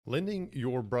Lending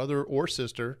your brother or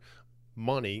sister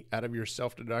money out of your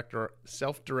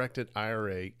self-directed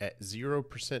IRA at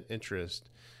 0% interest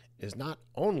is not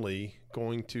only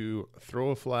going to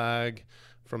throw a flag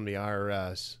from the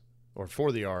IRS or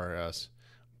for the IRS,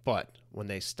 but when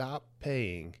they stop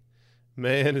paying,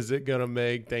 man, is it going to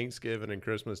make Thanksgiving and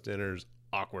Christmas dinners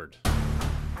awkward.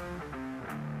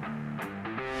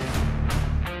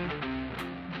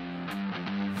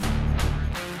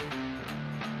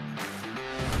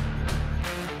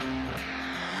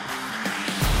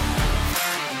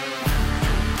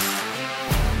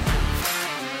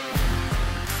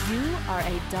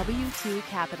 A W-2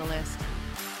 capitalist.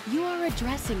 You are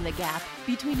addressing the gap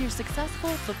between your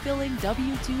successful, fulfilling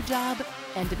W-2 job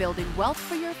and building wealth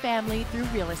for your family through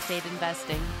real estate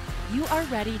investing. You are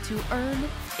ready to earn,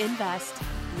 invest,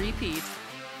 repeat.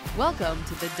 Welcome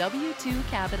to the W-2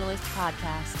 Capitalist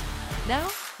Podcast. Now,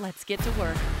 let's get to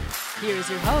work. Here's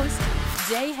your host,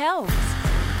 Jay Helms.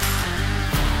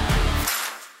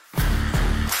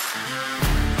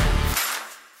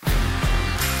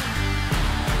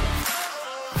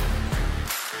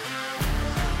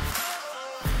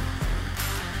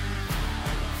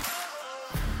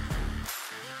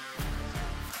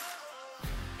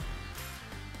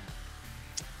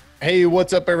 Hey,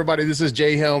 what's up, everybody? This is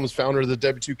Jay Helms, founder of the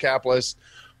W2 Capitalist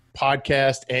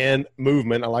podcast and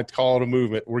movement. I like to call it a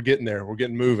movement. We're getting there. We're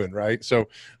getting moving, right? So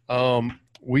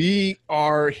we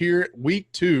are here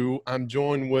week 2. I'm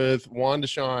joined with Juan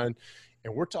Deshawn,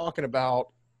 and we're talking about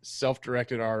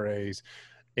self-directed RAs.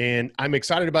 And I'm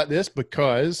excited about this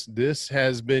because this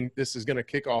is going to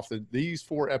kick off these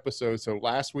 4 episodes. So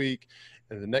last week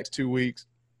and the next 2 weeks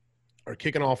are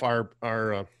kicking off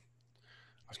our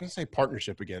I was going to say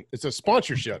partnership again. It's a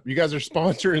sponsorship. You guys are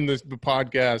sponsoring the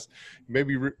podcast.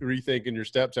 Maybe rethinking your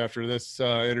steps after this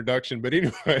introduction. But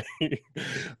anyway,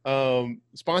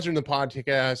 sponsoring the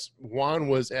podcast. Juan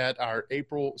was at our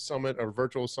April summit, our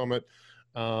virtual summit.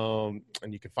 And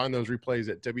you can find those replays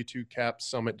at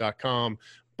w2capsummit.com.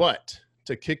 But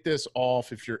to kick this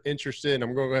off, if you're interested,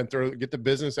 I'm going to go ahead and get the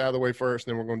business out of the way first,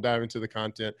 and then we're going to dive into the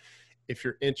content. If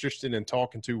you're interested in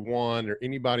talking to Juan or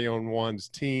anybody on Juan's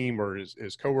team or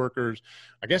his coworkers,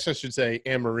 I guess I should say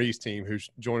Anne-Marie's team, who's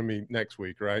joining me next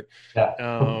week, right?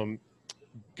 Yeah.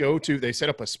 They set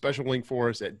up a special link for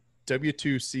us at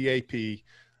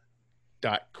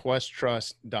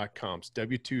w2cap.questtrust.com. It's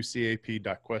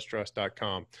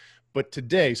w2cap.questtrust.com. But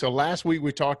today, so last week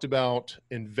we talked about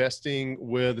investing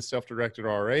with a self-directed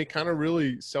RA, kind of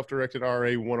really self-directed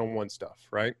RA one-on-one stuff,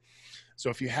 right? So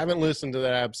if you haven't listened to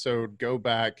that episode, go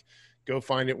back, go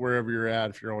find it wherever you're at.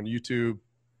 If you're on YouTube,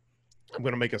 I'm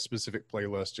going to make a specific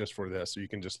playlist just for this. So you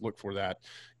can just look for that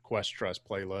Quest Trust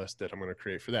playlist that I'm going to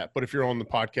create for that. But if you're on the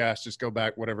podcast, just go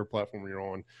back, whatever platform you're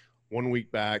on, 1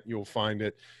 week back, you'll find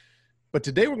it. But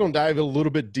today we're going to dive a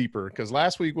little bit deeper because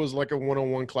last week was like a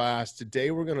one-on-one class.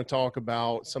 Today we're going to talk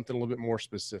about something a little bit more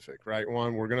specific, right,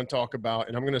 Juan? We're going to talk about,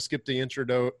 and I'm going to skip the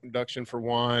introduction for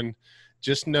Juan.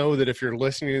 Just know that if you're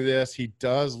listening to this, he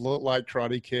does look like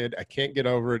Karate Kid. I can't get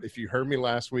over it. If you heard me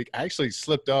last week, I actually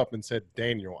slipped up and said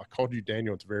Daniel. I called you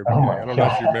Daniel at the very beginning. I don't know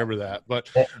if you remember that, but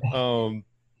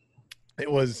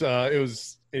it was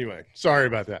anyway, sorry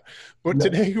about that. But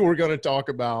today we're going to talk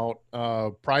about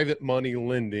private money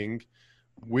lending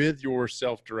with your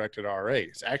self-directed RA.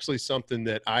 It's actually something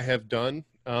that I have done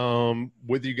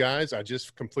with you guys. I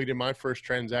just completed my first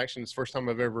transaction. It's the first time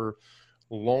I've ever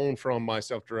loan from my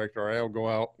self-directed RA. I'll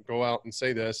go out and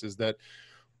say this is that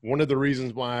one of the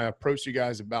reasons why I approached you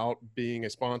guys about being a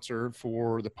sponsor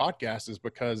for the podcast is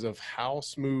because of how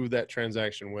smooth that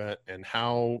transaction went and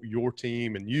how your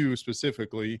team and you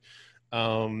specifically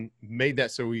made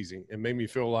that so easy. It made me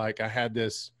feel like I had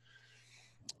this,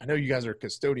 I know you guys are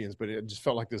custodians, but it just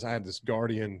felt like this, I had this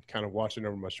guardian kind of watching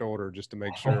over my shoulder just to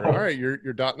make sure, all right, you're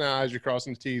dotting the I's, you're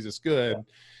crossing the T's, it's good.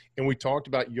 And we talked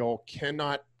about y'all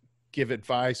cannot give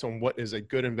advice on what is a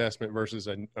good investment versus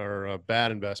a bad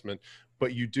investment,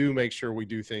 but you do make sure we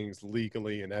do things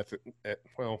legally and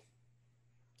well,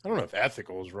 I don't know if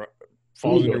ethical is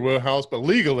falls in your wheelhouse, but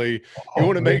legally, you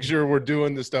want to make sure we're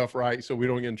doing the stuff right so we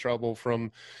don't get in trouble from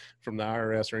the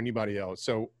IRS or anybody else.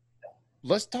 So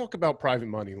let's talk about private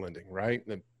money lending, right?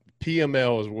 The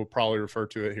PML, as we'll probably refer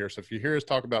to it here. So if you hear us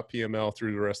talk about PML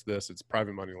through the rest of this, it's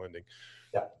private money lending.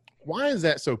 Yeah. Why is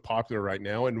that so popular right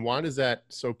now? And why is that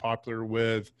so popular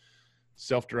with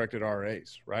self-directed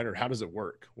RAs, right? Or how does it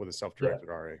work with a self-directed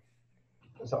RA?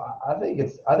 So I think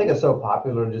it's so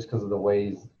popular just because of the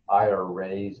ways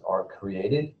IRAs are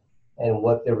created and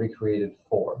what they were created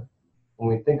for. When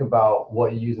we think about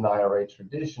what you use an IRA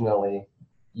traditionally,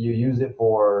 you use it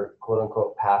for quote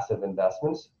unquote passive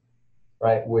investments,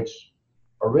 right? Which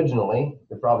originally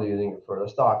they're probably using it for the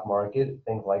stock market,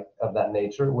 things like of that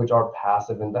nature, which are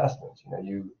passive investments.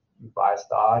 You buy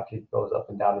stock, it goes up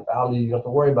and down in value, you don't have to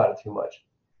worry about it too much.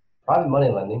 Private money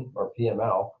lending, or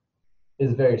PML,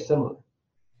 is very similar,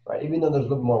 right? Even though there's a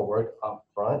little more work up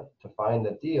front to find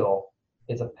the deal,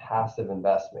 it's a passive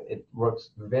investment. It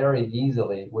works very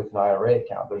easily with an IRA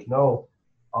account. There's no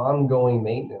ongoing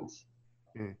maintenance.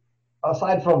 Mm.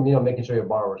 Aside from, making sure your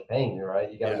borrower's paying you,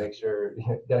 right? You got to make sure,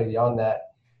 you got to be on that.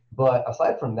 But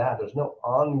aside from that, there's no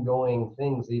ongoing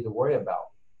things you need to worry about.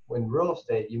 When real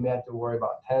estate, you may have to worry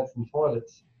about tenants and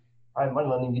toilets. Private money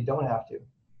lending, you don't have to.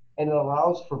 And it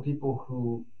allows for people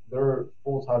who their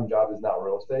full-time job is not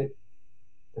real estate,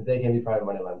 that they can be private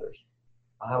money lenders.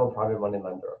 I'm a private money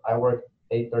lender. I work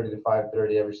 8:30 to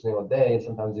 5:30 every single day, and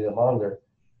sometimes even longer.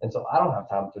 And so I don't have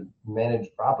time to manage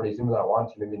properties, even though I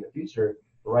want to maybe in the future.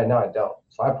 But right now I don't.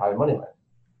 So I private money lend.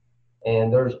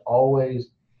 And there's always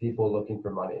people looking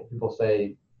for money. People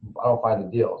say, I don't find the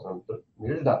deals. And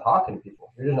you're just not talking to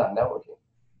people. You're just not networking.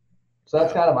 So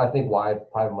that's kind of, I think, why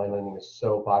private money lending is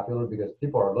so popular, because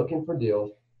people are looking for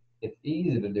deals. It's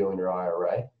easy to do in your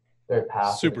IRA. Very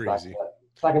passive. Super easy.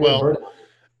 It's not going to be a burden.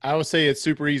 I would say it's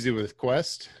super easy with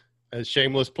Quest. A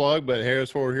shameless plug, but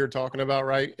here's what we're here talking about,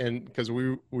 right? And because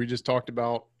we just talked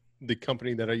about the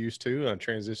company that I used to, I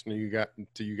transitioned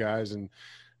to you guys, and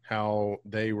how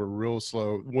they were real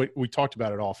slow. We talked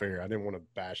about it off air. I didn't want to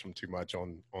bash them too much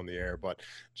on the air, but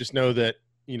just know that,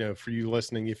 for you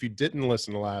listening, if you didn't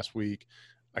listen to last week,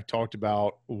 I talked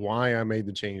about why I made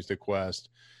the change to Quest.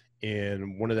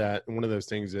 And one of those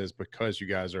things is because you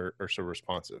guys are so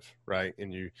responsive, right?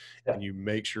 And you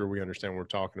make sure we understand what we're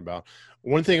talking about.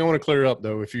 One thing I want to clear up,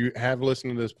 though, if you have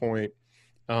listened to this point,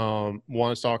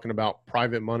 Juan's talking about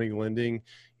private money lending.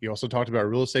 He also talked about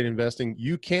real estate investing.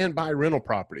 You can buy rental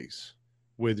properties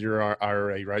with your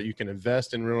IRA, right? You can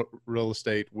invest in real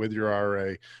estate with your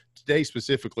IRA. Today,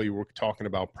 specifically, we're talking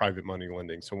about private money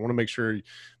lending. So I want to make sure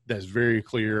that's very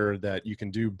clear that you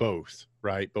can do both,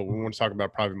 right? But we want to talk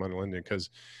about private money lending because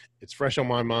it's fresh on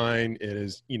my mind. It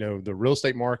is, the real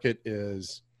estate market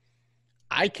is,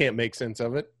 I can't make sense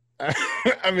of it.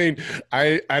 I mean,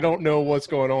 I don't know what's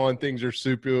going on. Things are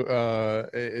super,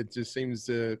 it just seems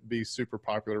to be super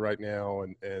popular right now.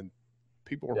 And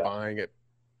people are buying at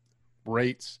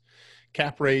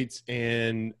cap rates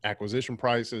and acquisition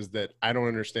prices that I don't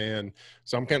understand.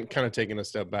 So I'm kind of taking a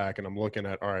step back, and I'm looking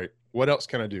at, all right, what else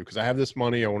can I do? Because I have this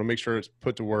money. I want to make sure it's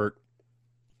put to work.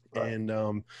 Right.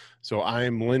 And so I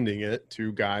am lending it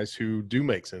to guys who do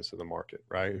make sense of the market,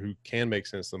 right? Who can make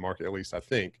sense of the market, at least I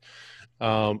think.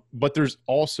 But there's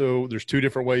two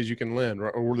different ways you can lend,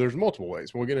 right? Or there's multiple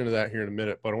ways. We'll get into that here in a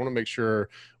minute, but I want to make sure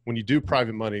when you do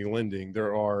private money lending,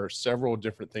 there are several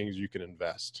different things you can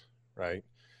invest, right?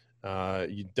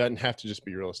 You doesn't have to just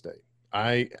be real estate.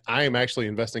 I am actually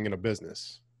investing in a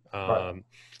business. Right.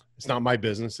 It's not my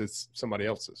business. It's somebody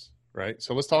else's, right?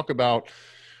 So let's talk about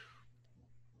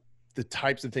the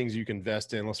types of things you can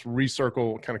invest in. Let's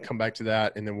recircle, kind of come back to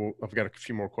that. And then I've got a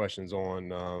few more questions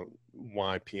on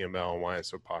why PML and why it's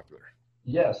so popular.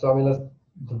 Yeah. So, I mean,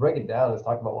 to break it down, let's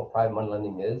talk about what private money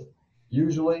lending is.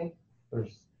 Usually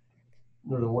there's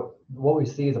what we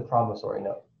see is a promissory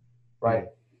note, right?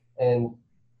 Mm-hmm. And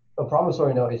a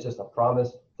promissory note is just a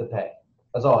promise to pay.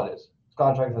 That's all it is. The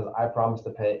contract says, I promise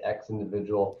to pay X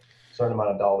individual a certain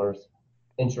amount of dollars,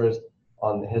 interest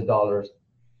on his dollars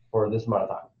for this amount of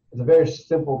time. It's a very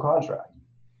simple contract.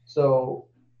 So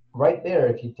right there,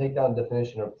 if you take down the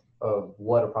definition of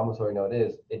what a promissory note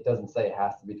is, it doesn't say it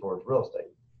has to be towards real estate.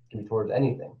 It can be towards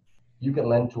anything. You can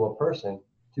lend to a person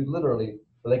to literally,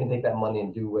 so they can take that money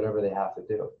and do whatever they have to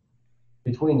do.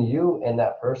 Between you and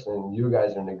that person, you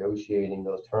guys are negotiating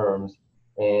those terms,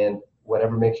 and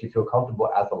whatever makes you feel comfortable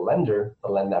as a lender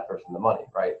to lend that person the money,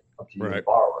 right? Up to you, the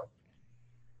borrower.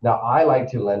 Now, I like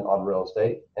to lend on real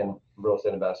estate and real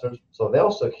estate investors, so they'll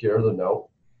secure the note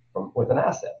with an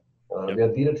asset. There'll be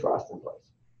a deed of trust in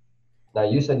place. Now,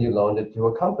 you said you loaned it to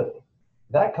a company.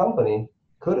 That company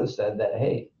could have said that,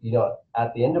 hey,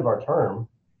 at the end of our term,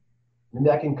 maybe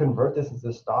I can convert this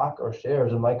into stock or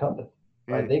shares in my company.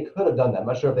 Right? They could have done that. I'm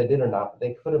not sure if they did or not, but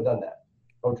they could have done that.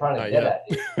 What I'm trying to get at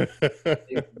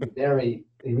is they'd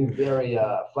be very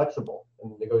flexible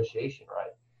in negotiation,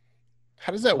 right?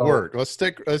 How does that work? Let's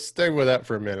stay with that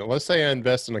for a minute. Let's say I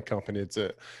invest in a company.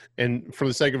 And for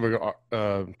the sake of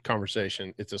a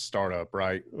conversation, it's a startup,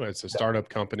 right? It's a startup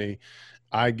company.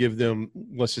 I give them,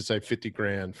 let's just say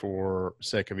 $50,000 for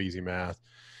sake of easy math.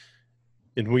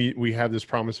 And we have this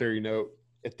promissory note.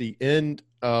 At the end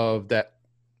of that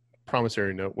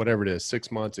promissory note, whatever it is,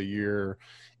 6 months, a year,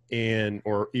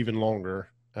 or even longer,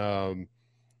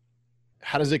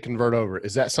 how does it convert over?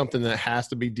 Is that something that has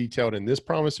to be detailed in this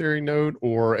promissory note,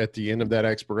 or at the end of that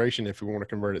expiration, if we want to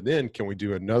convert it, then can we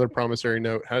do another promissory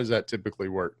note? How does that typically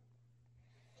work?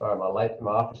 Sorry, my light in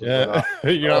my office just went Yeah, off.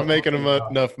 you're not making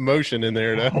enough motion in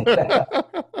there Yeah. to.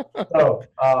 So,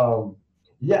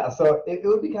 yeah, so it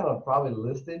would be kind of probably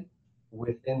listed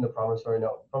within the promissory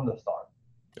note from the start,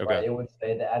 right? Okay. It would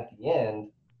say that at the end,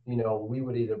 we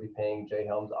would either be paying Jay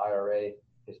Helms IRA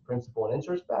his principal and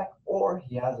interest back, or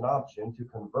he has an option to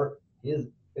convert his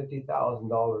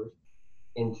 $50,000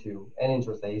 into an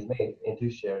interest that he's made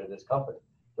into shares of this company.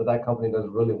 So that company does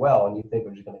really well, and you think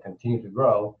they're just going to continue to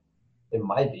grow, it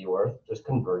might be worth just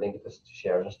converting it to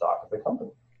shares and stock of the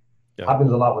company. Yeah.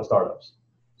 Happens a lot with startups.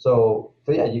 So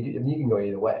yeah, you can go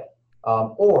either way.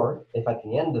 Or if at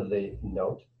the end of the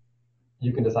note,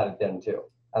 you can decide it then too.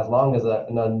 As long as a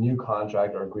new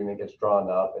contract or agreement gets drawn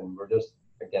up, and we're just,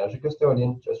 again, as a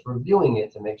custodian, just reviewing it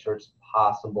to make sure it's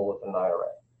possible with an IRA.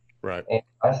 Right. And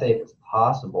I say if it's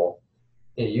possible,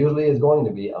 it usually is going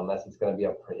to be, unless it's going to be a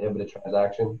prohibited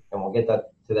transaction. And we'll get to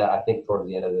that, I think, towards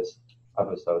the end of this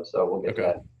episode. So we'll get to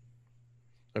that.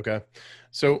 Okay.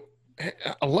 So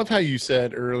I love how you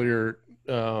said earlier,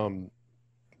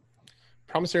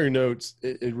 promissory notes,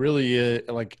 it really is,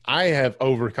 like, I have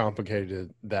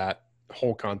overcomplicated that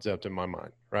whole concept in my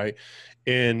mind, right?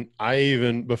 And I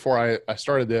even, before I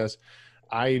started this,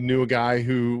 I knew a guy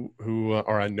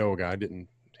or I know a guy,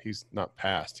 he's not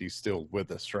passed, he's still with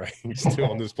us, right? He's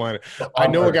still on this planet. I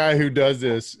know a guy who does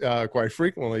this quite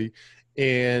frequently.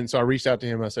 And so I reached out to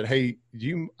him. I said, hey,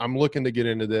 I'm looking to get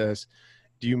into this.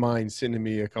 Do you mind sending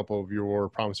me a couple of your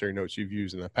promissory notes you've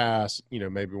used in the past?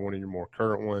 Maybe one of your more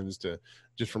current ones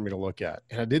just for me to look at.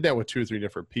 And I did that with 2 or 3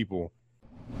 different people.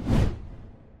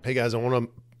 Hey guys, I want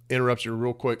to interrupt you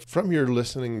real quick from your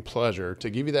listening pleasure to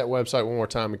give you that website one more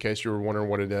time in case you were wondering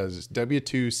what it is. It's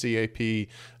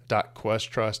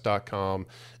w2cap.questtrust.com.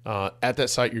 At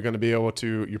that site, you're going to be able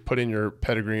to, you put in your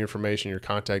pedigree information, your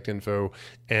contact info,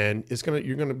 and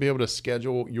you're going to be able to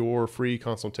schedule your free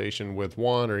consultation with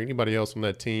Juan or anybody else on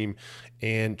that team.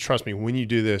 And trust me, when you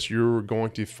do this, you're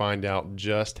going to find out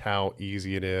just how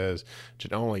easy it is to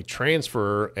not only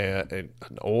transfer an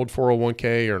old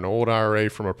 401k or an old IRA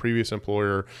from a previous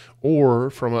employer or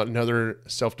from another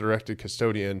self-directed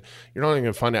custodian. You're not only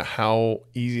going to find out how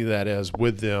easy that is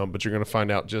with them, but you're going to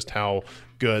find out just how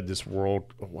good this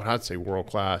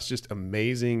world-class, just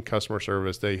amazing customer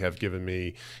service they have given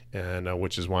me, and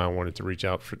which is why I wanted to reach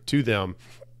out to them.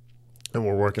 And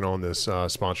we're working on this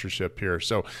sponsorship here.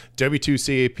 So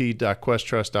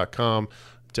w2cap.questtrust.com,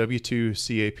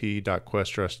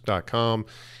 w2cap.questtrust.com.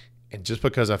 And just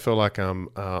because I feel like I'm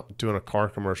doing a car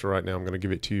commercial right now, I'm going to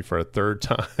give it to you for a third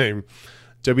time,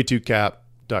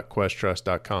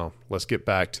 w2cap.questtrust.com. Let's get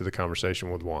back to the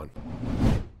conversation with Juan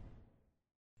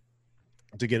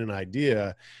to get an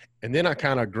idea. And then I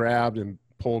kind of grabbed and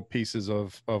pulled pieces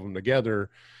of them together.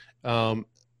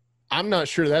 I'm not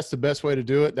sure that's the best way to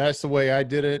do it. That's the way I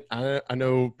did it. I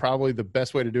know probably the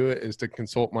best way to do it is to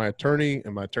consult my attorney,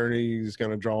 and my attorney is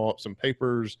going to draw up some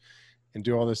papers and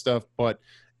do all this stuff. But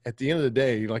at the end of the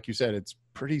day, like you said, it's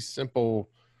pretty simple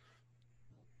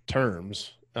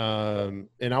terms. And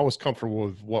I was comfortable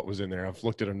with what was in there. I've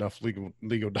looked at enough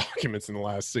legal documents in the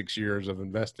last 6 years of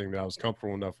investing that I was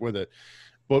comfortable enough with it.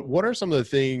 But what are some of the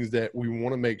things that we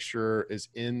want to make sure is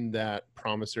in that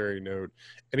promissory note?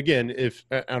 And again, if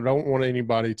I don't want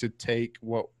anybody to take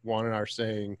what Juan and I are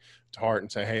saying to heart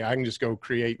and say, hey, I can just go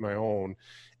create my own.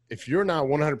 If you're not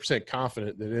 100%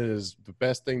 confident that it is the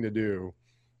best thing to do,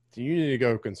 then you need to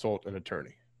go consult an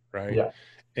attorney, right? Yeah.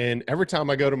 And every time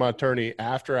I go to my attorney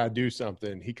after I do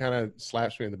something, he kind of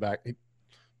slaps me in the back,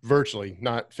 virtually,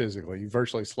 not physically, he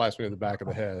virtually slaps me in the back of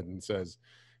the head and says,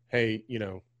 hey,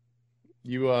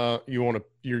 you're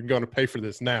going to pay for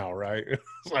this now, right?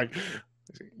 It's like,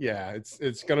 yeah,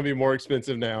 it's going to be more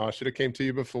expensive now. I should have came to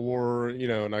you before,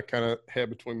 and I kind of head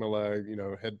between my leg,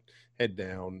 head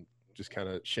down, just kind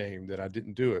of shamed that I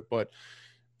didn't do it. But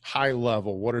high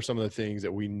level, what are some of the things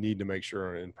that we need to make sure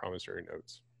are in promissory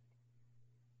notes?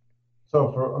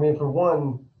 So for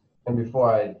one, and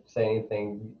before I say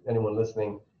anything, anyone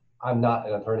listening, I'm not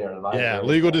an attorney or an advisor. Yeah,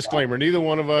 legal disclaimer. Neither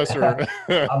one of us are.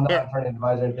 I'm not an attorney or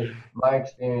advisor or anything. My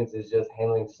experience is just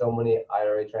handling so many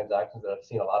IRA transactions that I've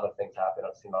seen a lot of things happen.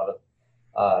 I've seen a lot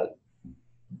of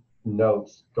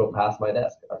notes go past my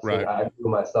desk. I do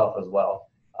myself as well.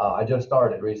 I just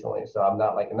started recently, so I'm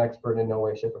not like an expert in no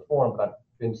way, shape, or form, but I've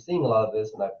been seeing a lot of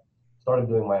this, and I've started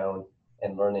doing my own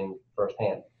and learning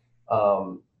firsthand.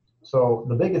 So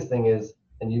the biggest thing is,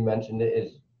 and you mentioned it,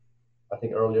 is I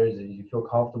think earlier, is that you feel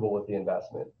comfortable with the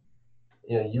investment.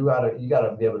 You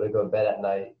gotta be able to go to bed at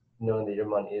night knowing that your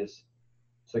money is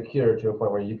secure to a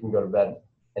point where you can go to bed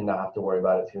and not have to worry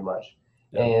about it too much.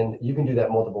 Yeah. And you can do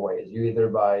that multiple ways. You either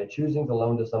by choosing to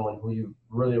loan to someone who you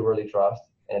really, really trust,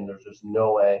 and there's just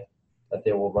no way that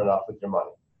they will run off with your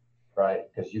money, right?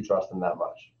 Because you trust them that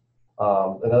much.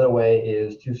 Another way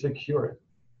is to secure it.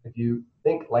 If you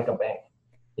think like a bank,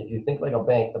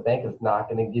 the bank is not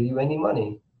going to give you any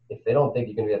money if they don't think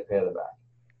you're going to be able to pay them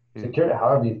back. Secure it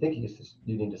however you think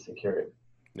you need to secure it.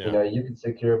 Yeah. You know, you can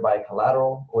secure it by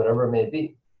collateral, whatever it may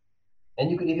be. And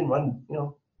you could even run,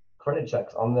 credit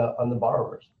checks on the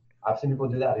borrowers. I've seen people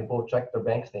do that. People check their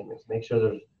bank statements, make sure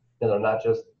there's, they're not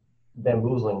just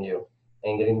bamboozling you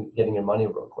and getting your money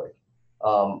real quick.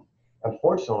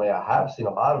 Unfortunately, I have seen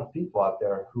a lot of people out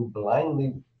there who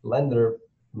blindly lend their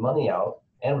money out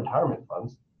and retirement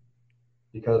funds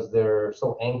because they're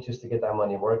so anxious to get that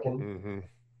money working. Mm-hmm.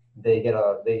 They get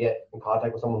in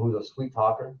contact with someone who's a sweet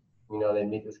talker. They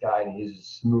meet this guy and he's as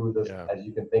smooth as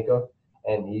you can think of,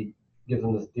 and he gives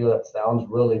them this deal that sounds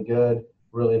really good,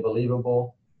 really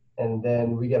believable. And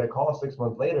then we get a call 6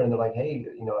 months later and they're like, hey,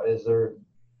 is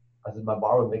my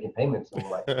borrower making payments? And we're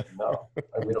like, no,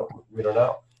 we don't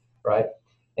know. Right.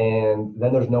 And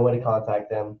then there's no way to contact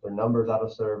them. Their number's out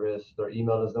of service. Their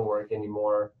email doesn't work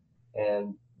anymore.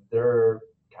 And they're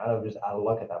kind of just out of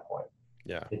luck at that point.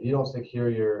 Yeah. If you don't secure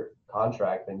your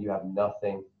contract, then you have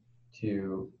nothing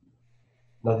to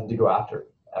go after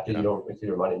you don't receive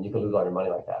your money, and you can lose all your money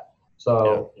like that.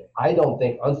 So I don't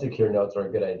think unsecured notes are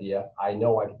a good idea. I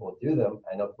know why people do them.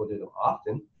 I know people do them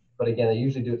often, but again, they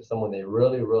usually do it to someone they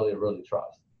really, really, really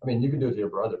trust. I mean, you can do it to your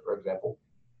brother, for example.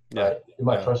 Yeah. Right? You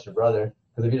might trust your brother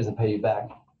because if he doesn't pay you back,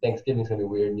 Thanksgiving's gonna be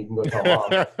weird, and you can go tell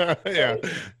mom. Yeah,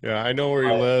 yeah. I know where he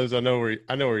lives. I know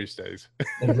where he stays.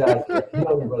 Exactly. You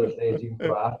know where your brother stays. You can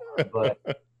go after him,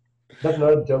 but that's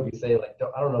another joke you say. Like,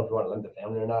 I don't know if you want to lend to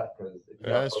family or not, because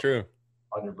that's true.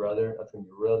 On your brother, that's gonna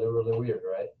be really, really weird,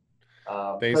 right?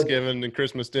 Thanksgiving and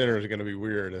Christmas dinner is going to be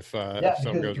weird if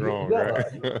something goes wrong, right?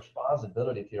 You have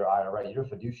responsibility to your IRA. You're a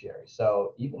fiduciary,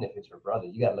 so even if it's your brother,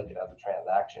 you got to look at it as a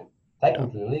transaction.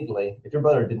 Technically, legally, if your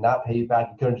brother did not pay you back,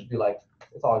 you couldn't just be like,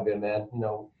 "It's all good, man.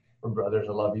 We're brothers.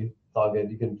 I love you. It's all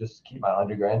good. You can just keep my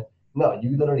 $100,000." No,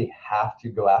 you literally have to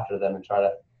go after them and try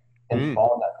to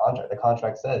follow that contract. The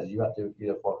contract says you have to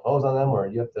either foreclose on them or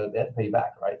they have to pay you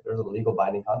back, right? There's a legal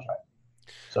binding contract.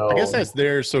 So I guess that's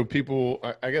there. So people,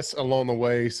 I guess along the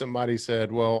way, somebody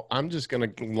said, well, I'm just going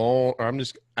to loan, or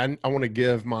I want to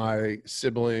give my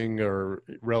sibling or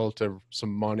relative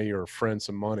some money or friend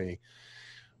some money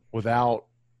without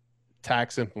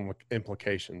tax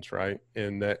implications, right?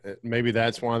 And that maybe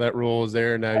that's why that rule is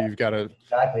there. Now you've got to.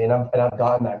 Exactly. And I've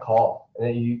gotten that call,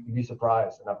 and you'd be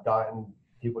surprised. And I've gotten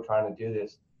people trying to do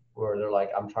this where they're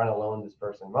like, I'm trying to loan this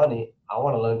person money. I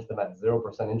want to loan to them at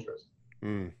 0% interest.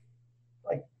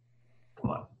 Like,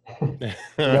 come on.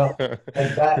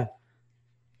 Like that,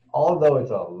 although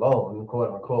it's a loan,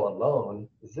 quote unquote, a loan,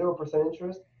 0%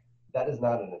 interest, that is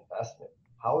not an investment.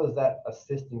 How is that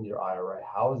assisting your IRA?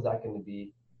 How is that going to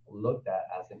be looked at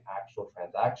as an actual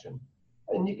transaction?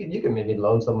 And you can maybe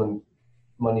loan someone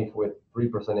money with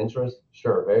 3% interest.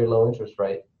 Sure, very low interest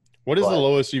rate. What is the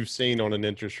lowest you've seen on an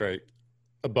interest rate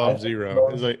above zero?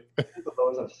 I think the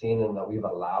lowest I've seen and that we've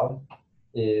allowed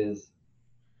is,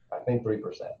 I think, 3%.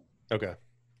 Okay.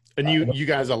 And you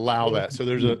guys allow that. So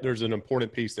there's an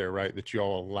important piece there, right? That you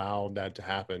all allowed that to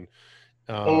happen.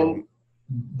 And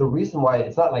the reason why,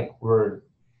 it's not like we're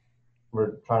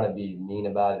trying to be mean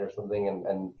about it or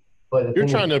something. But you're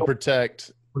trying to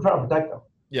protect. We're trying to protect them.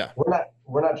 Yeah.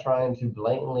 We're not trying to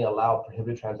blatantly allow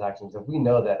prohibited transactions. If we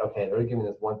know that, okay, they're giving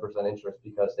this 1% interest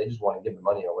because they just want to give the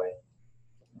money away,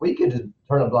 we could just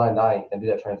turn a blind eye and do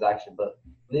that transaction. But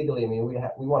legally, I mean,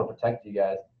 we want to protect you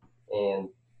guys. And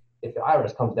if the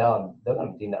IRS comes down, they're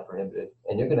going to deem that prohibited,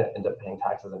 and you're going to end up paying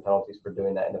taxes and penalties for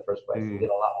doing that in the first place and get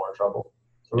a lot more trouble.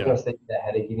 So we're going to save you that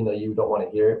headache, even though you don't want to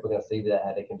hear it. We're going to save you that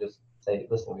headache and just say,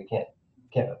 listen, we can't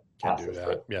pass do this.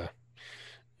 That. Yeah.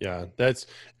 Yeah. That's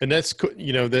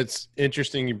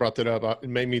interesting. You brought that up. It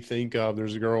made me think of,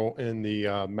 there's a girl in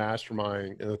the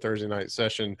mastermind in the Thursday night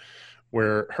session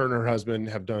where her and her husband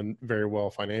have done very well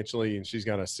financially. And she's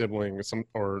got a sibling,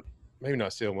 or maybe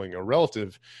not sibling, a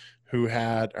relative who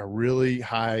had a really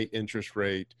high interest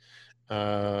rate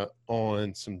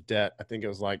on some debt. I think it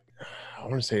was like, I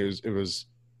want to say it was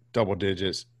double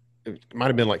digits. It might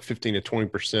have been like 15 to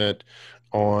 20%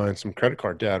 on some credit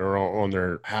card debt or on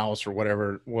their house or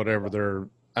whatever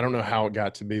I don't know how it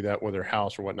got to be that with their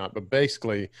house or whatnot, but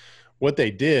basically what they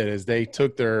did is they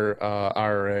took their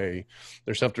IRA,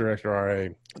 their self-directed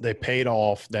IRA, they paid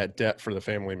off that debt for the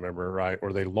family member, right?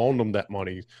 Or they loaned them that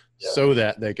money so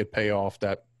that they could pay off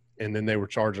that. And then they were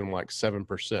charging them like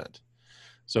 7%.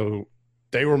 So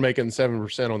they were making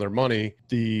 7% on their money.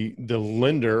 The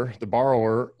lender, the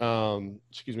borrower,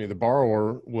 the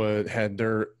borrower had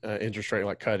their interest rate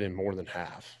like cut in more than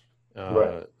half.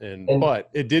 Right. But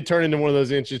it did turn into one of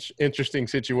those interesting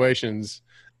situations,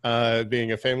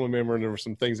 being a family member, and there were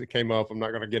some things that came up I'm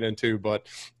not going to get into, but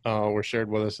were shared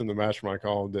with us in the mastermind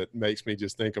call that makes me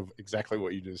just think of exactly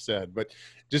what you just said. But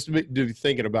just to be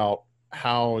thinking about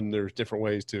how, and there's different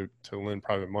ways to lend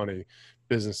private money,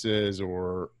 businesses,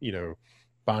 or,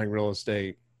 buying real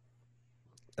estate.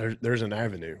 There's an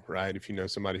avenue, right? If you know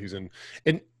somebody who's in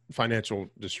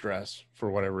financial distress for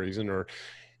whatever reason. Or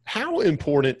how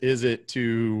important is it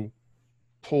to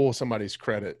pull somebody's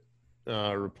credit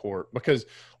report? Because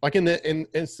like in the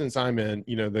instance I'm in,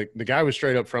 the guy was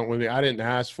straight up front with me. I didn't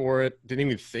ask for it, didn't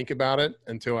even think about it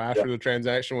until after the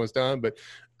transaction was done. But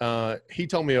he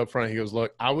told me up front, he goes,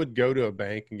 look, I would go to a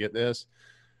bank and get this,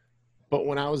 but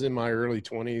when I was in my early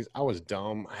 20s, I was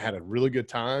dumb. I had a really good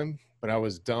time, but I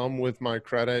was dumb with my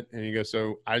credit. And he goes,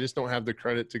 so I just don't have the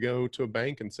credit to go to a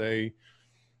bank and say,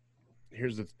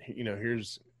 here's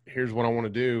what I want to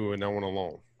do, and I want a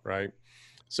loan, right?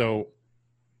 So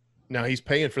now he's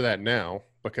paying for that now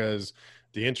because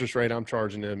the interest rate I'm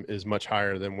charging him is much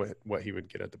higher than what he would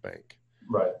get at the bank.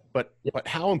 Right. But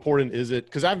how important is it?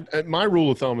 Because my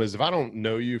rule of thumb is if I don't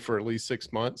know you for at least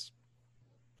 6 months,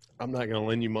 I'm not going to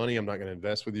lend you money. I'm not going to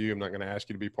invest with you. I'm not going to ask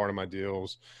you to be part of my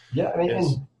deals. Yeah, I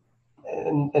mean,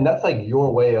 and that's like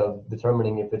your way of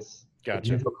determining if it's Gotcha. if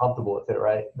you feel comfortable with it,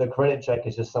 right? The credit check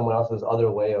is just someone else's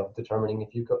other way of determining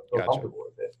if you feel comfortable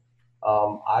with it.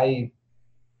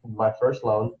 My first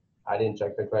loan, I didn't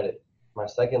check the credit. My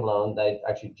second loan that I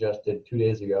actually just did 2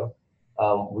 days ago,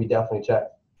 we definitely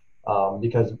checked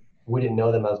because we didn't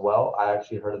know them as well. I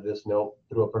actually heard of this note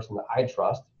through a person that I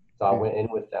trust. So I went in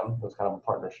with them. It was kind of a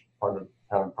partner kind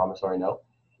of promissory note.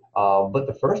 But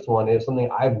the first one is something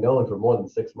I've known for more than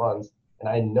 6 months, and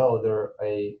I know they're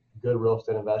a good real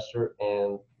estate investor,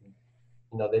 and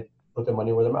they put their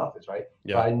money where their mouth is, right?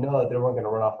 Yeah. But I know that they weren't going to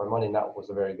run off my money, and that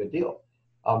was a very good deal.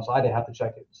 So I didn't have to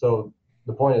check it. So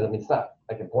the point is, it's not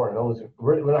like important.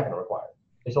 We're not going to require it.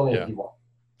 It's only if you want.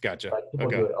 Gotcha. Right?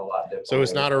 People do it a lot different. So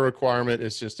it's not a requirement.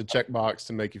 It's just a checkbox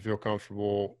to make you feel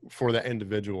comfortable for that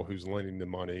individual who's lending the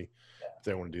money. Yeah. If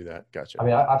they want to do that. Gotcha. I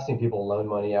mean, I've seen people loan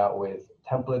money out with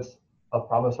templates of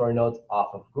promissory notes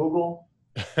off of Google,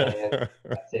 and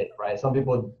that's it, right? Some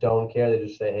people don't care. They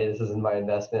just say, hey, this isn't my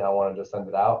investment. I want to just send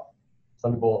it out.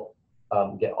 Some people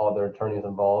get all their attorneys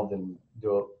involved and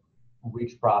do a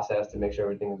week's process to make sure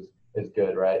everything is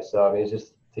good, right? So, I mean, it's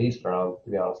just to each their own, to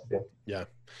be honest with you. Yeah.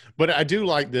 But I do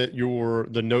like that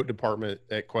the note department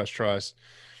at Quest Trust,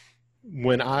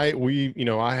 when I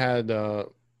had the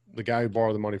guy who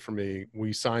borrowed the money from me,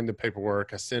 we signed the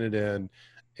paperwork, I sent it in,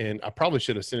 and I probably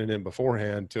should have sent it in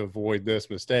beforehand to avoid this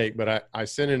mistake, but I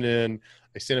sent it in,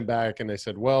 they sent it back, and they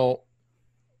said, well,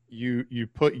 you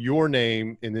put your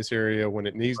name in this area when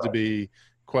it needs to be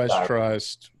Quest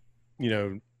Trust,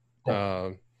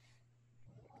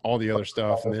 all the other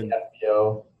stuff. And then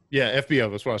FBO. Yeah, FBO.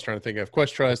 That's what I was trying to think of.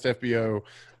 Quest Trust, FBO,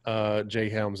 J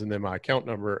Helms, and then my account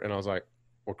number. And I was like,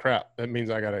 well, crap. That means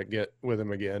I got to get with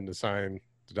him again to sign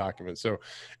the document. So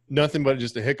nothing but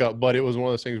just a hiccup. But it was one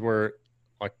of those things where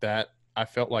like that, I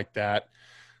felt like that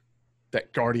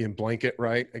guardian blanket,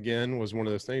 right, again, was one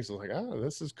of those things. I was like, oh,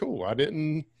 this is cool. I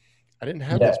didn't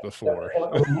have this before.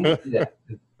 We need to do that.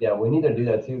 Yeah, we need to do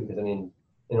that too, because I mean,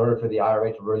 in order for the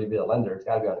IRA to really be a lender, it's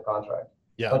got to be on the contract.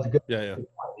 Yeah. So that's a good point.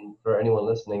 For anyone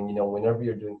listening, whenever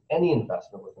you're doing any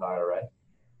investment with an IRA,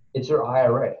 it's your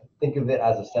IRA. Think of it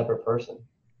as a separate person.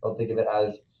 Don't think of it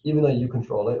as, even though you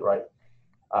control it, right?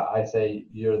 I say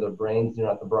you're the brains, you're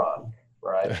not the brawn,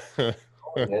 right?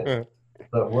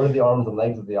 But we're the arms and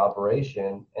legs of the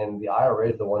operation, and the IRA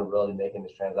is the one really making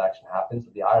this transaction happen. So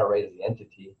the IRA is the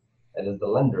entity that is the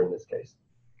lender in this case.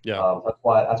 Yeah.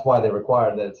 That's why they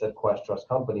require that it said Quest Trust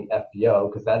Company,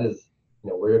 FBO, because that is,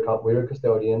 we're your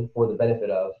custodian for the benefit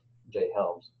of J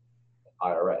Helms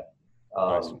IRA.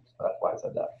 Nice. So that's why I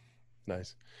said that.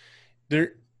 Nice.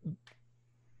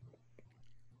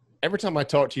 Every time I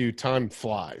talk to you, time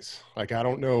flies. Like, I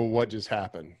don't know what just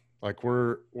happened. Like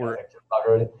we're well,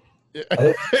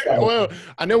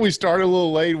 I know we started a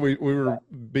little late. We were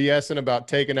BSing about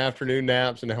taking afternoon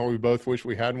naps and how we both wish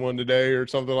we had one today or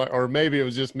something or maybe it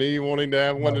was just me wanting to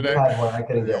have one today. I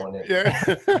couldn't get one in. Yeah.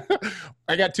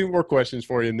 I got two more questions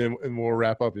for you and we'll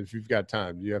wrap up if you've got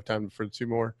time. Do you have time for two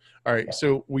more? All right. Yeah.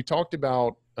 So we talked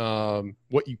about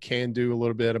what you can do a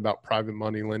little bit about private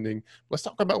money lending. Let's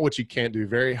talk about what you can't do,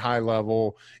 very high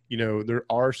level. You know, there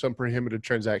are some prohibited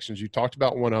transactions. You talked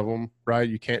about one of them, right?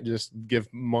 You can't just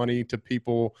give money to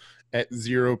people at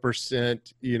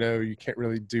 0%. You know, you can't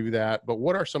really do that. But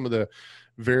what are some of the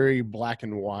very black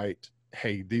and white,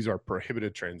 hey, these are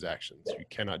prohibited transactions you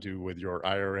cannot do with your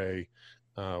IRA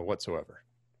whatsoever?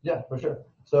 Yeah, for sure.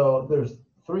 So there's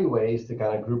three ways to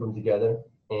kind of group them together.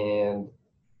 And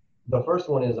the first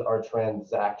one is our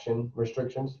transaction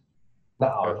restrictions.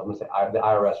 Not ours, I'm going to say the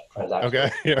IRS transaction.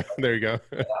 Okay, yeah, there you go.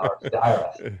 The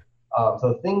IRS.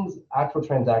 So things, actual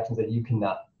transactions that you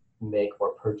cannot make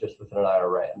or purchase within an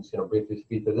IRA. I'm just going to briefly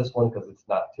speak to this one because it's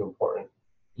not too important.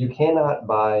 You cannot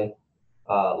buy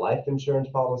life insurance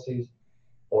policies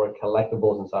or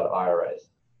collectibles inside of IRAs.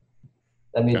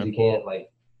 That means you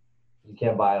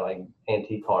can't buy like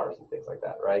antique cars and things like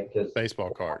that, right? Because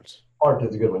baseball cards. Art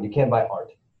is a good one. You can't buy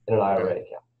art in an IRA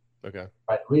account. Okay.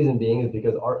 Right. Reason being is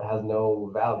because art has no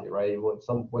value, right? What's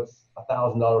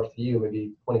 $1,000 to you,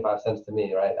 maybe 25 cents to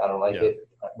me, right? I don't like it.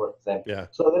 It's not worth the same. Yeah.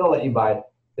 So they don't let you buy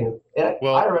things.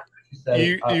 Well, IRA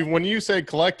says, when you say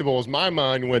collectibles, my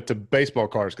mind went to baseball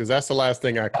cards because that's the last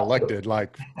thing I collected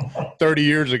like 30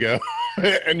 years ago.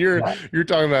 And you're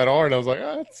talking about art. I was like,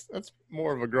 that's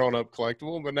more of a grown up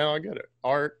collectible, but now I get it.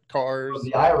 Art, cars. So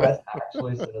the IRS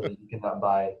actually says that you cannot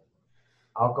buy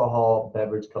alcohol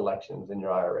beverage collections in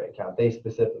your IRA account. They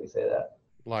specifically say that.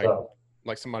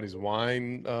 Like somebody's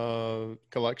wine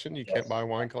collection, you can't buy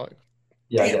wine collection.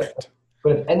 Yeah, Damn it.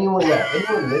 But if anyone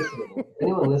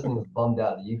listening is bummed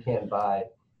out that you can't buy,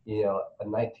 a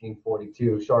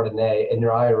 1942 Chardonnay in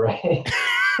your IRA, you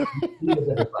need a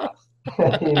different class.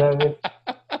 You know what I mean?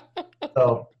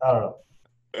 So I don't know.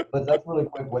 But that's really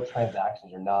quick what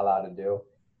transactions you're not allowed to do.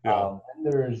 Yeah. And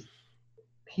there's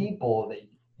people that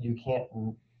you can't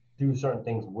do certain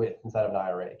things with inside of an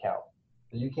IRA account.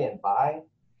 So you can't buy,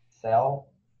 sell,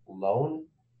 loan,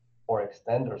 or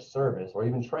extend or service or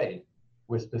even trade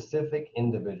with specific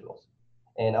individuals.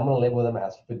 And I'm going to label them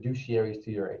as fiduciaries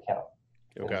to your account.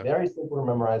 Okay. It's very simple to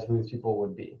memorize who these people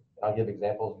would be. I'll give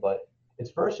examples, but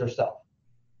it's first yourself,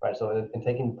 right? So in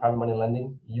taking private money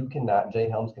lending, Jay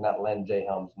Helms cannot lend Jay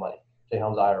Helms money. Jay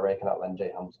Helms IRA cannot lend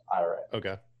Jay Helms IRA. Okay.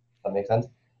 Does that make sense?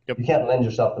 Yep. You can't lend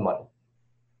yourself the money.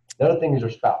 The other thing is your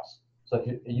spouse. So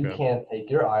if you can't take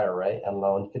your IRA and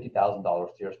loan $50,000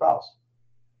 to your spouse.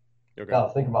 Okay. Now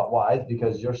think about why. It's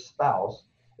because your spouse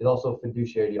is also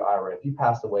fiduciary to your IRA. If you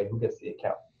pass away, who gets the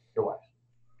account? Your wife.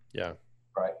 Yeah.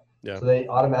 Right. Yeah. So they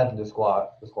automatically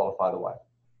disqualify the wife.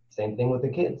 Same thing with the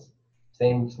kids.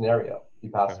 Same scenario.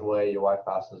 You pass away, your wife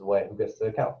passes away, who gets the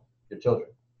account? Your children.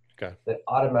 Okay. They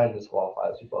automatically disqualify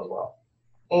those people as well.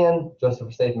 And just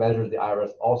for safe measures, the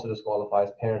IRS also disqualifies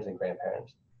parents and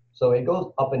grandparents. So it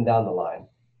goes up and down the line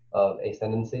of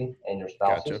ascendancy and your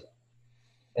spouses. Gotcha.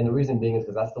 And the reason being is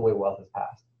because that's the way wealth is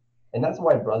passed. And that's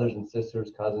why brothers and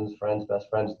sisters, cousins, friends, best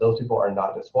friends, those people are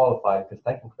not disqualified because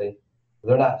technically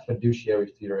they're not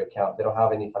fiduciaries to your account. They don't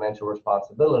have any financial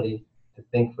responsibility to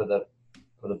think for the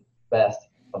best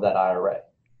of that IRA.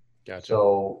 Gotcha.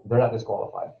 So they're not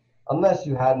disqualified. Unless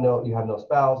you have no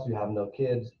spouse, you have no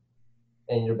kids,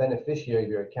 and your beneficiary of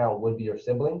your account would be your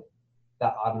sibling,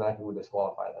 that automatically would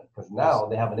disqualify them because now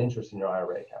they have an interest in your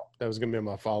IRA account. That was going to be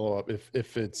my follow-up.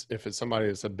 If it's somebody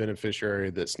that's a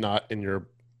beneficiary that's not in your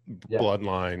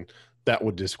bloodline, that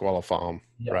would disqualify them,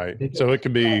 right? Because, so it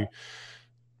could be,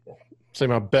 say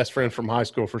my best friend from high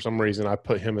school, for some reason, I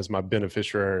put him as my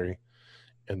beneficiary,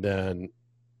 and then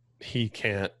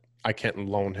I can't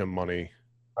loan him money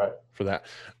for that.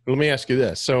 Let me ask you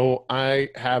this. So I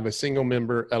have a single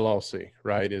member LLC,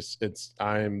 right?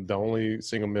 I'm the only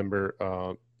single member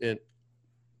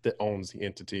that owns the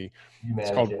entity. You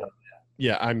manage it.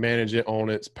 Yeah, I manage it, own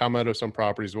it. It's Palmetto Sun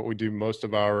Properties, what we do most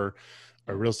of our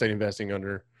real estate investing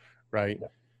under, right? Yeah.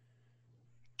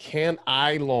 Can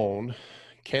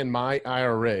my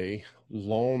IRA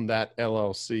loan that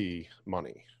LLC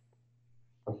money?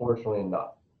 Unfortunately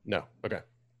not. No. Okay.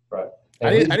 Right.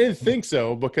 I didn't think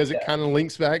so because it kind of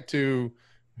links back to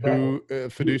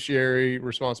fiduciary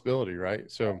responsibility, right?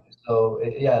 So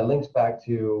it links back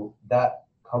to that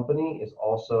company is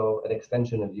also an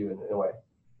extension of you in a way,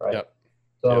 right? Yep.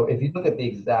 So if you look at the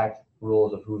exact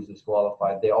rules of who's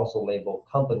disqualified, they also label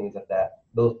companies at that.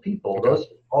 Those people,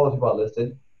 all those people are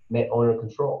listed, may own or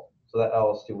control. So that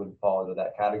LLC would fall into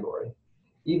that category.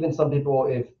 Even some people,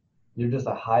 if you're just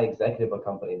a high executive of a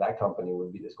company, that company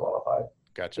would be disqualified.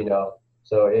 Gotcha.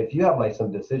 So if you have like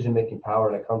some decision-making power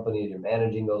in a company, you're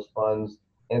managing those funds,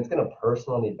 and it's going to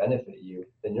personally benefit you,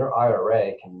 then your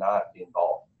IRA cannot be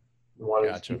involved. You want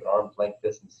to keep an arm's length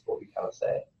distance is what we kind of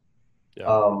say. Yeah.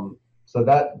 So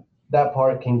that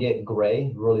part can get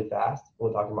gray really fast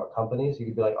when we're talking about companies. You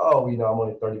could be like, oh, I'm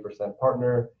only 30%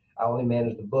 partner. I only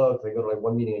manage the books. I go to like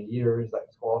one meeting a year. Is that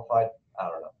disqualified? I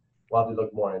don't know. We'll have to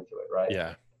look more into it, right?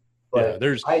 Yeah. But Yeah.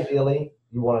 There's, ideally,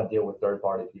 you want to deal with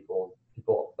third-party people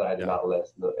that I did yeah. not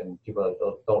list, and people that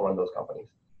don't run those companies.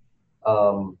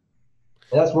 And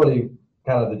that's really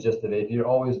kind of the gist of it. If you're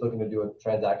always looking to do a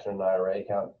transaction in an IRA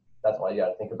account, that's why you got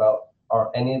to think about,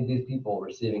 are any of these people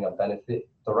receiving a benefit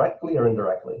directly or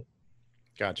indirectly?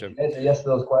 Gotcha. If you answer yes to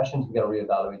those questions, you got to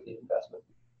reevaluate the investment.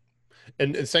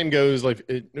 And the same goes, like,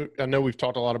 I know we've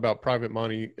talked a lot about private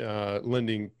money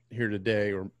lending here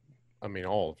today, or I mean,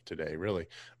 all of today, really.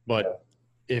 But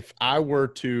if I were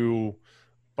to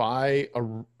buy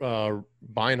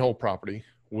buy and hold property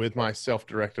with my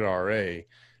self-directed RA,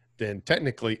 then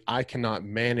technically I cannot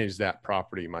manage that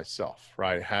property myself,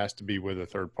 right? It has to be with a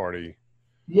third party.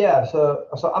 Yeah, so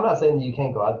I'm not saying that you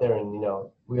can't go out there and,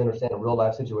 we understand real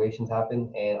life situations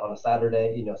happen, and on a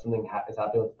Saturday, something is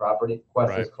happening with the property,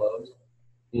 Quest is closed,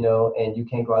 and you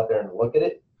can't go out there and look at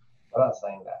it. I'm not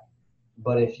saying that.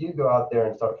 But if you go out there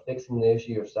and start fixing the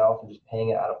issue yourself and just paying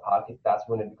it out of pocket, that's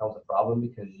when it becomes a problem,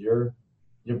 because you're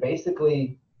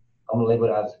basically, I'm gonna label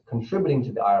it as contributing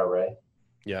to the IRA.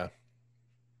 Yeah.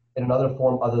 In another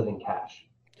form other than cash.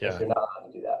 Yeah. So you're not allowed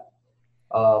to do that.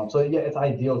 So yeah, it's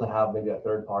ideal to have maybe a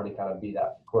third party kind of be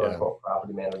that quote unquote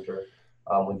property manager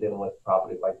when dealing with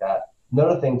properties like that.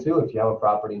 Another thing too, if you have a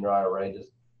property in your IRA, just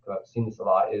I've seen this a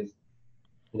lot, is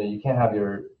you can't have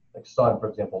your son, for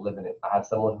example, live in it. I had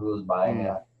someone who was buying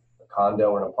a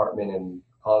condo or an apartment in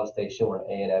College Station, where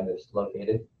A&M is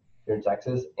located here in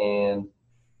Texas, and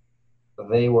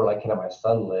they were like, "Can my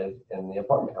son live in the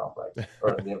apartment complex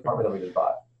or in the apartment that we just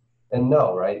bought?" And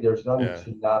no, right? Your son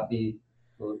should not be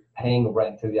paying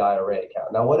rent to the IRA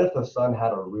account. Now, what if the son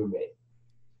had a roommate?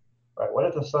 Right? What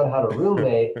if the son had a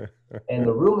roommate and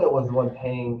the roommate was the one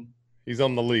paying? He's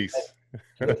on the lease.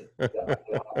 The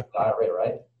IRA,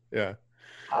 right? Yeah.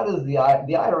 How does the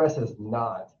IRS is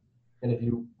not? And if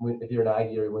you're an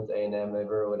Aggie or you went to A&M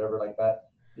or whatever like that,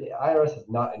 the IRS is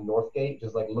not in Northgate,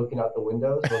 just like looking out the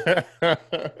windows.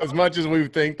 As much as we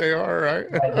think they are,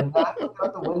 right? Right, they're not looking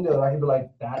out the window, and I can be like,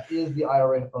 that is the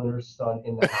IRA owner's son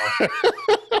in the house.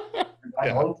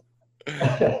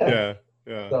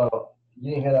 Yeah. So you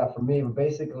didn't hear that from me, but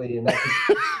basically, and that's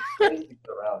just basics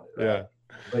around it, right? Yeah.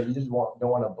 But you just don't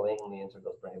want to blatantly enter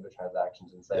those prohibited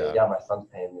transactions and say, yeah, my son's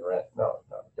paying me rent. No,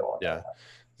 don't want that.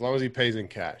 As long as he pays in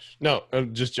cash. No,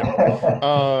 I'm just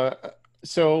joking.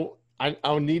 So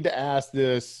I'll need to ask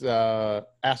this,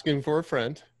 asking for a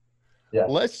friend. Yeah.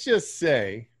 Let's just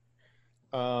say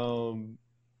 5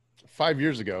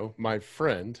 years ago, my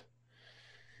friend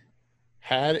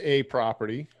had a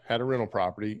rental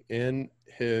property in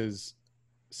his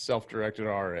self-directed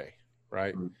RA,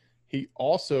 right? Mm-hmm. He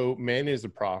also managed the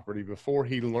property before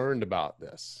he learned about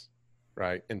this,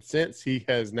 right? And since he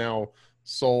has now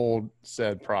sold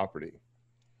said property,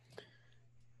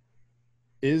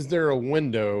 is there a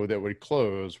window that would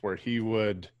close where he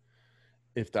would,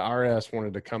 if the IRS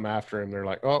wanted to come after him, they're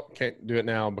like, oh, can't do it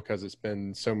now because it's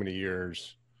been so many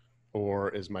years? Or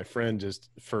is my friend just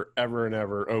forever and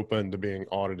ever open to being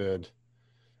audited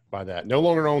by that? No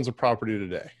longer owns a property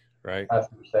today, right? That's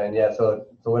what you're saying. Yeah. So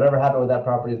whatever happened with that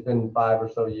property, it's been 5 or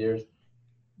so years.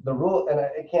 The rule, and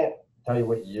I can't tell you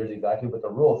what years exactly, but the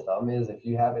rule of thumb is if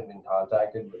you haven't been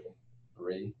contacted within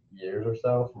 3 years or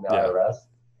so from the IRS,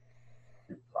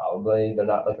 they're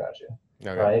not looking at you,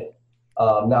 right?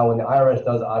 Now, when the IRS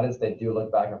does audits, they do look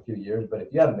back a few years, but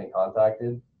if you haven't been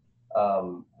contacted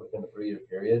within a 3-year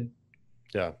period,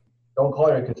 don't call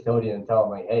your custodian and tell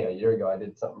them like, hey, a year ago I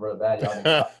did something really bad. Don't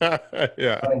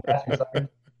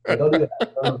do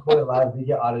that. Don't record it live. You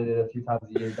get audited a few times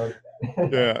a year. Don't do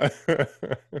that.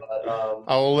 But,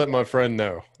 I will let my friend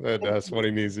know that that's what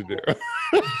he needs to do.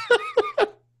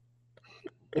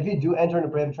 If you do enter into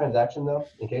a prohibited transaction, though,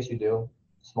 in case you do,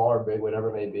 small or big, whatever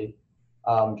it may be,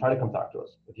 try to come talk to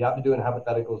us. If you have to do it in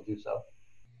hypotheticals, do so.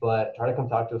 But try to come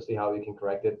talk to us, see how we can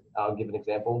correct it. I'll give an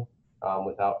example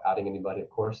without outing anybody, of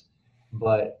course.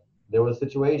 But there was a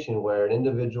situation where an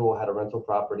individual had a rental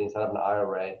property inside of an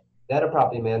IRA. They had a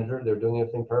property manager. They were doing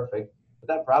everything perfect. But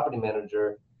that property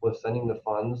manager was sending the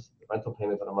funds, the rental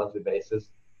payments on a monthly basis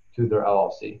to their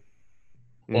LLC.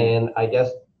 And I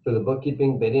guess through the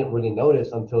bookkeeping, they didn't really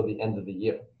notice until the end of the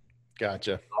year.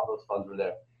 Gotcha. All those funds were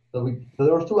there. So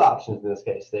there was 2 options in this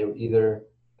case. They would either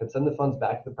could send the funds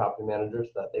back to the property manager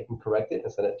so that they can correct it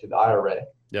and send it to the IRA.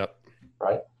 Yep.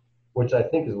 Right? Which I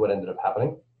think is what ended up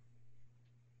happening.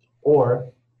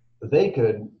 Or they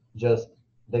could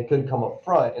come up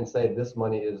front and say this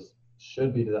money is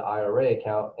should be to the IRA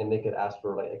account, and they could ask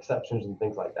for like exceptions and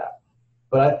things like that.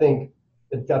 But I think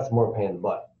it got some more pain in the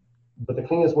butt. But the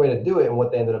cleanest way to do it, and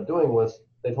what they ended up doing, was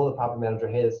they told the property manager,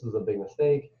 hey, this was a big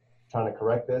mistake, trying to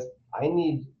correct this. I'm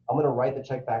going to write the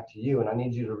check back to you, and I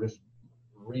need you to just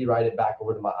rewrite it back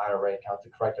over to my IRA account to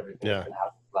correct everything that's been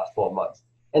happening the last 12 months.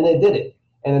 And they did it.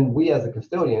 And then we, as a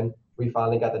custodian, we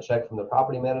finally got the check from the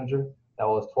property manager. That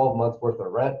was 12 months worth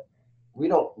of rent. We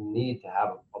don't need to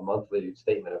have a monthly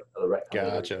statement of the rent.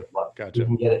 Gotcha. We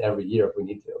can get it every year if we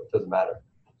need to. It doesn't matter.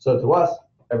 So to us,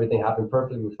 everything happened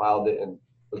perfectly. We filed it and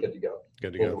we're good to go.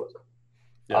 Good to go.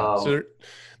 Yeah. So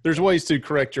there's ways to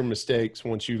correct your mistakes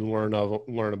once you learn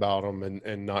about them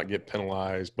and not get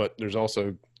penalized. But there's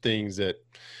also things that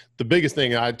the biggest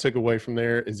thing I took away from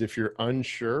there is if you're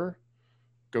unsure,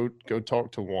 go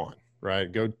talk to Juan,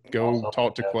 right? Go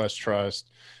talk to Quest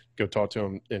Trust, go talk to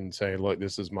them and say, look,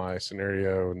 this is my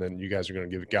scenario. And then you guys are going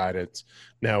to give guidance.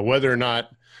 Now, whether or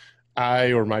not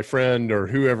I or my friend or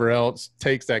whoever else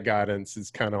takes that guidance is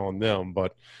kind of on them,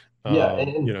 but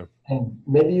and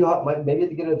maybe you have to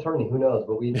get an attorney, who knows,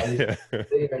 but we figure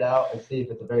it out and see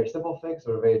if it's a very simple fix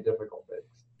or a very difficult fix.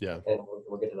 Yeah. And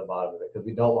we'll get to the bottom of it, because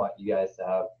we don't want you guys to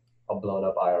have a blown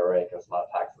up IRA, because a lot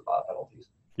of taxes, a lot of penalties.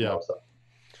 Yeah.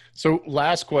 So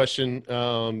last question,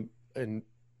 and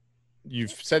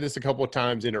you've said this a couple of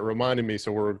times and it reminded me,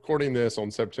 so we're recording this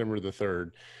on September the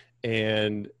 3rd,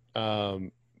 and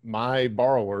my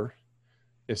borrower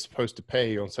is supposed to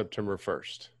pay on September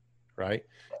 1st, right?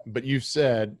 But you've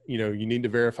said, you need to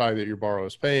verify that your borrower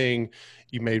is paying.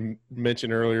 You made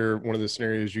mention earlier, one of the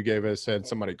scenarios you gave us said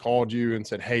somebody called you and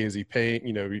said, hey, is he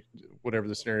paying? Whatever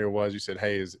the scenario was, you said,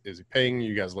 hey, is he paying?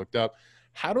 You guys looked up.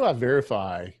 How do I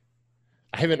verify?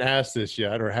 I haven't asked this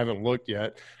yet or haven't looked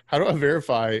yet. How do I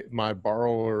verify my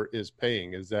borrower is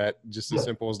paying? Is that just as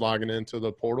simple as logging into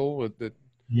the portal?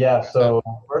 Yeah. So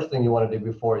first thing you want to do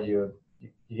before you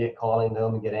get calling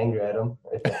them and get angry at them,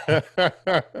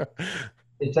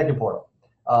 check your portal.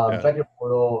 Check your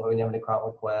portal when you have an account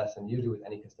request, and usually with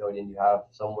any custodian, you have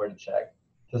somewhere to check,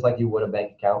 just like you would a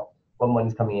bank account, what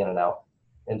money's coming in and out.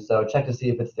 And so check to see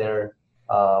if it's there.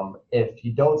 If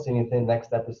you don't see anything, next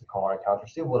step is to call our accounts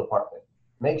receivable department.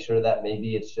 Make sure that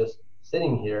maybe it's just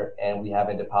sitting here and we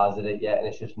haven't deposited yet, and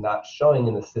it's just not showing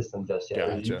in the system just yet.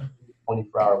 Gotcha.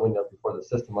 24-hour window before the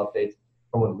system updates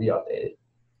from when we updated.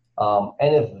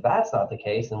 And if that's not the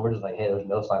case, and we're just like, hey, there's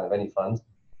no sign of any funds,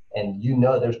 and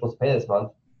they're supposed to pay this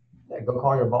month, go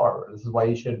call your borrower. This is why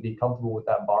you should be comfortable with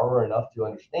that borrower enough to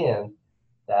understand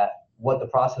that what the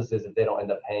process is if they don't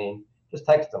end up paying. Just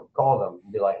text them, call them,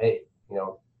 and be like, hey,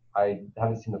 I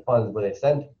haven't seen the funds, were they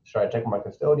sent? Should I check with my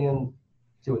custodian?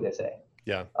 See what they say.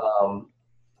 Yeah.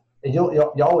 And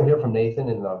y'all will hear from Nathan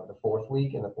in the fourth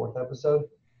week, in the fourth episode.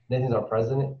 Nathan's our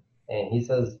president, and he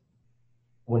says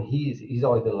when he's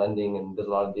always been lending and does a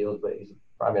lot of deals, but he's a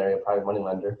private money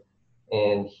lender.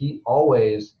 And he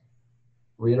always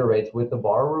reiterates with the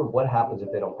borrower what happens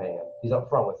if they don't pay him. He's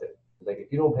upfront with it. He's like,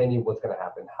 if you don't pay me, what's going to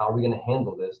happen? How are we going to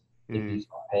handle this if you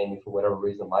stop paying me for whatever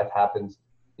reason? Life happens,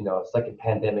 a second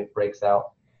pandemic breaks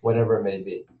out, whatever it may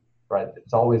be, right?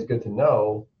 It's always good to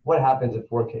know what happens if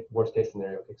worst case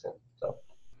scenario kicks in. So,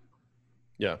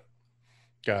 yeah,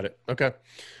 got it. Okay.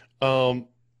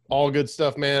 All good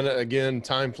stuff, man. Again,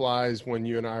 time flies when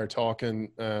you and I are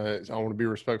talking. I want to be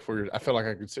respectful. I feel like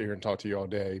I could sit here and talk to you all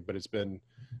day, but it's been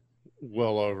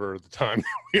well over the time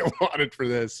we allotted for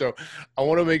this. So I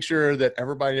want to make sure that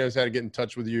everybody knows how to get in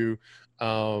touch with you.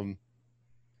 I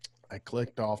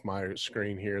clicked off my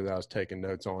screen here that I was taking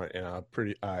notes on, and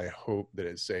I hope that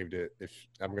it saved it. If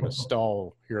I'm going to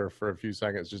stall here for a few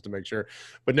seconds just to make sure,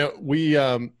 but no,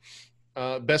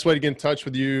 best way to get in touch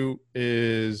with you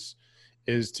is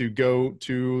to go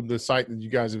to the site that you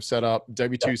guys have set up,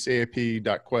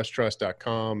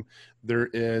 w2cap.questtrust.com.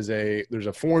 There's a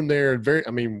form there.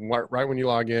 Right when you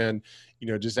log in,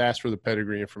 just ask for the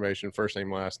pedigree information, first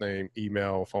name, last name,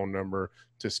 email, phone number,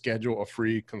 to schedule a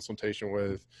free consultation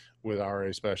with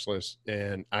RA specialists.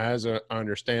 And as I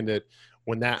understand it,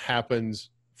 when that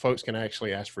happens, folks can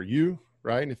actually ask for you,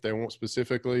 right, if they want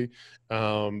specifically.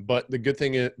 But the good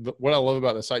thing is, what I love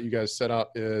about the site you guys set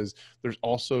up is there's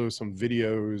also some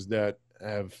videos that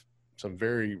have some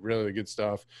very, really good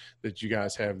stuff that you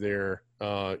guys have there.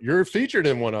 You're featured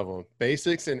in one of them,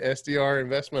 Basics and SDR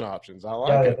Investment Options. I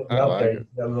like it. I like it.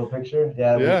 That little picture.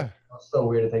 Yeah. It was so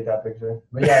weird to take that picture.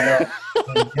 But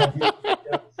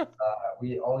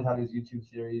we always have these YouTube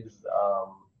series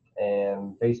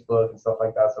and Facebook and stuff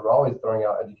like that. So we're always throwing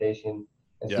out education.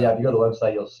 And so, if you go to the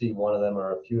website, you'll see one of them,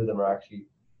 or a few of them are actually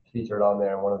featured on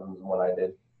there, and one of them is the one I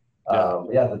did. So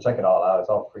check it all out. It's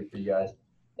all free for you guys.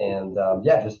 And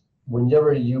just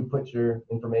whenever you put your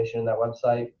information in that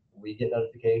website, we get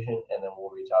notification, and then we'll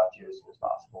reach out to you as soon as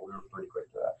possible. We were pretty quick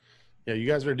for that. Yeah, you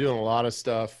guys are doing a lot of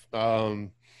stuff.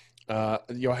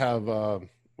 You'll have,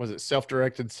 was it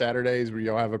self-directed Saturdays where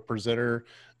you'll have a presenter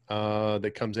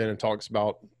that comes in and talks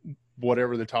about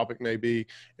whatever the topic may be.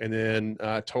 And then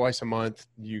twice a month,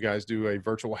 you guys do a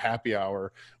virtual happy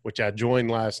hour, which I joined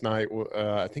last night.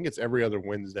 I think it's every other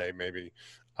Wednesday, maybe.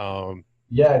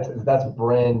 Yeah, that's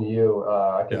brand new.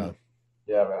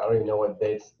 Yeah, man, I don't even know what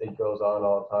dates it goes on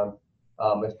all the time.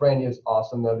 It's brand new. It's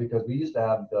awesome though, because we used to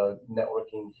have the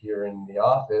networking here in the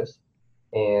office,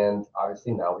 and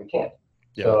obviously now we can't.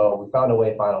 Yeah. So we found a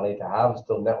way finally to have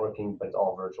still networking, but it's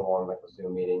all virtual on like a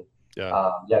Zoom meeting.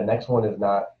 Yeah. Next one is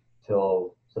not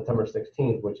till September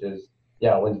 16th, which is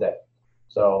Wednesday.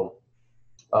 So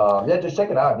just check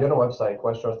it out. If you're on our website,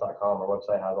 questtrust.com, our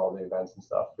website has all the events and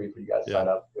stuff free for you guys to sign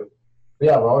up to. But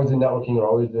yeah, we're always doing networking. We're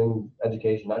always doing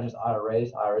education, not just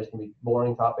IRAs. IRAs can be a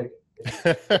boring topic,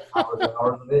 hours and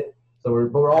hours of it. So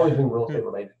we're always doing real estate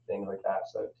related things like that.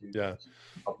 So to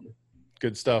help you.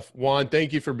 Good stuff. Juan,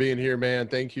 thank you for being here, man.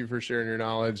 Thank you for sharing your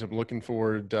knowledge. I'm looking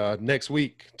forward next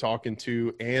week talking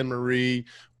to Anne Marie,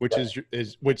 which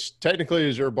which technically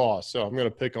is your boss. So I'm going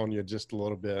to pick on you just a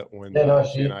little bit when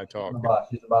she and I talk.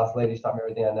 She's the boss lady. She taught me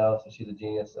everything I know. So she's a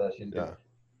genius. She's good.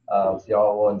 So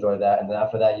y'all will enjoy that. And then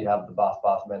after that, you have the boss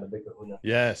man, the big kahuna.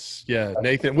 Yes. Yeah.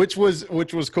 Nathan, which was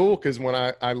cool. Cause when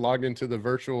I logged into the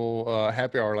virtual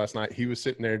happy hour last night, he was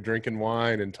sitting there drinking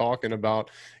wine and talking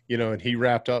about, and he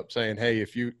wrapped up saying, hey,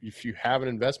 if you have an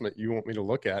investment you want me to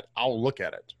look at, I'll look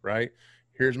at it. Right.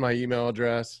 Here's my email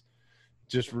address.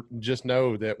 Just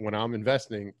know that when I'm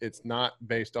investing, it's not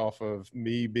based off of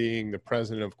me being the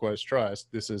president of Quest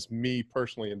Trust. This is me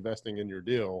personally investing in your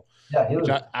deal.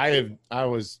 Yeah, I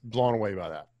was blown away by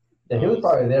that. Yeah, he was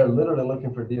probably there literally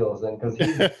looking for deals, and because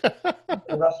he's an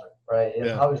investor, right?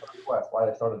 It's how he started Quest, why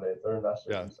they started it. They're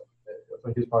investors. Yeah. So that's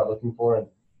what he was probably looking for, and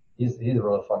he's a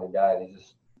really funny guy, and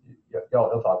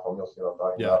he'll talk to him. You'll see what I'm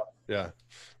talking about. Yeah.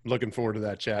 Looking forward to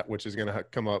that chat, which is going to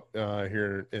come up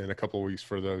here in a couple of weeks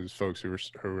for those folks who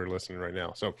are listening right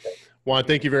now. So, Juan,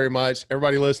 thank you very much.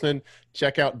 Everybody listening,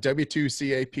 check out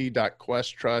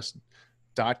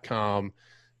w2cap.questtrust.com.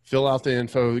 Fill out the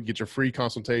info, get your free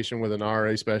consultation with an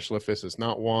RA specialist. If it's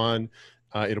not Juan,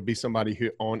 it'll be somebody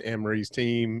on Anne Marie's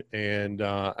team. And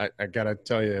I got to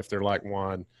tell you, if they're like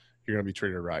Juan, you're going to be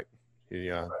treated right. He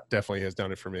definitely has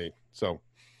done it for me. So,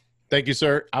 thank you,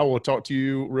 sir. I will talk to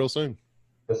you real soon.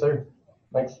 Yes, sir.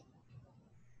 Thanks. All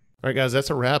right, guys, that's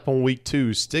a wrap on week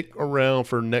 2. Stick around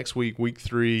for next week, week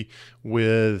 3,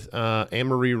 with Anne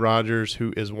Marie Rogers,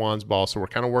 who is Juan's boss. So we're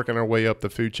kind of working our way up the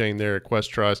food chain there at Quest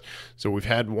Trust. So we've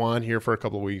had Juan here for a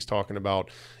couple of weeks talking about,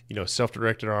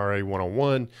 self-directed RA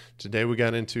 101. Today we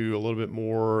got into a little bit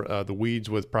more the weeds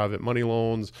with private money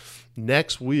loans.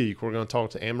 Next week, we're going to talk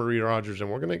to Anne Marie Rogers, and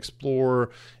we're going to explore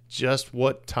just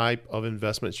what type of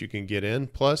investments you can get in,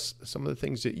 plus some of the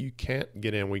things that you can't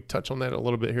get in. We touch on that a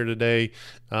little bit here today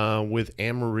with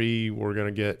Anne Marie. We're going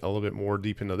to get a little bit more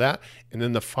deep into that. And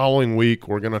then the following week,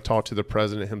 we're going to talk to the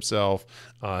president himself,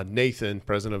 Nathan,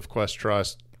 president of Quest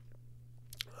Trust.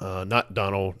 Not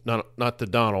Donald, not the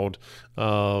Donald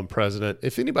president.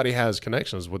 If anybody has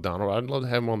connections with Donald, I'd love to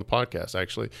have him on the podcast,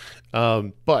 actually.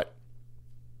 But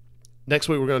next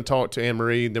week, we're going to talk to Anne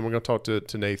Marie. Then we're going to talk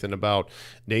to Nathan about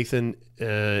Nathan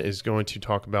is going to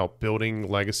talk about building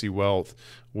legacy wealth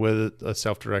with a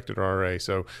self-directed RA.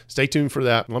 So stay tuned for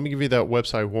that. Let me give you that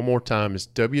website one more time. It's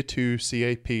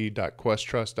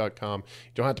w2cap.questtrust.com.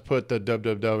 You don't have to put the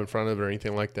www in front of it or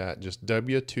anything like that. Just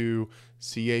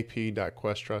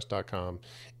w2cap.questtrust.com.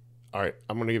 All right,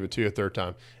 I'm going to give it to you a third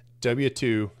time.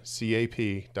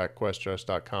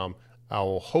 w2cap.questtrust.com. I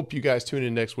will hope you guys tune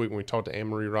in next week when we talk to Anne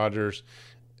Marie Rogers.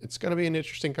 It's going to be an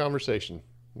interesting conversation.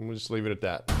 We'll just leave it at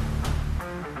that.